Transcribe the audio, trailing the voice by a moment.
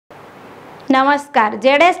નમસ્કાર,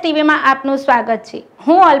 ZSTV માં આપનું સ્વાગત છે।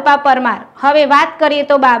 હું અલ્પા પરમાર। હવે વાત કરીએ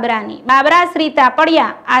તો બાબરાની। બાબરા શ્રી તાપડિયા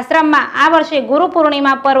આશ્રમમાં આ વર્ષે ગુરુ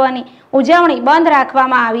પૂર્ણિમા પર્વની ઉજવણી બંધ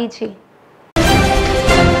રાખવામાં આવી છે।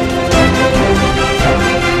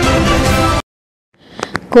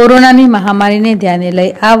 કોરોનાની મહામારીને ધ્યાને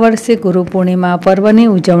લઈ આ વર્ષે ગુરુ પૂર્ણિમા પર્વની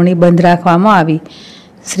ઉજવણી બંધ રાખવામાં આવી।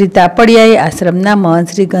 श्री तापड़ियाए आश्रमना महंत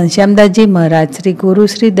श्री घनश्यामदासजी महाराज श्री गुरु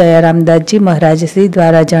श्री दयारामदासजी महाराज श्री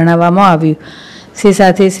द्वारा जणाववामां आव्युं छे।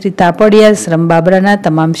 साथे श्री तापड़िया आश्रम बाबराना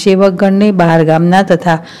तमाम सेवकगणने बहार गामना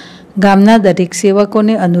तथा गामना दरेक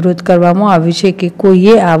सेवकोने अनुरोध करवामां आव्यो छे के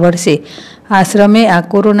कोईए आ वर्षे आश्रमे आ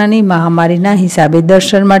कोरोनानी महामारीना हिसाबे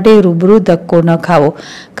दर्शन माटे रूबरू धक्को न खावो,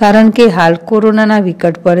 कारण के हाल कोरोनाना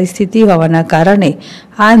विकट परिस्थिति होवाना कारणे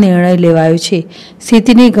आ निर्णय लेवायो छे।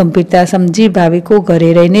 स्थितिनी गंभीरता समझी भाविको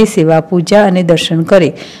घरे रहीने सेवा पूजा अने दर्शन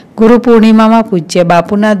करे। गुरु पूर्णिमामां पूज्य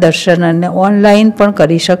बापूना दर्शन अने ऑनलाइन पण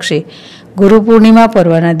करी शकशे। गुरु पूर्णिमा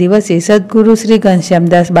पर्वना दिवसे सद्गुरु श्री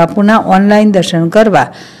घनश्यामदास बापूना ऑनलाइन दर्शन करवा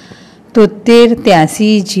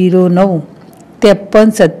 738309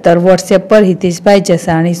 5370 व्हाट्सएप पर हितेशभाई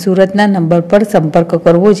जसाणी सूरतना नंबर पर संपर्क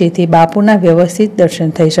करवो, जेथी बापूना व्यवस्थित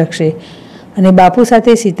दर्शन थई शकशे अने बापू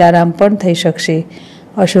साथे सीताराम पण थई शकशे।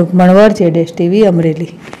 अशोक मणवर, ZSTV, अमरेली।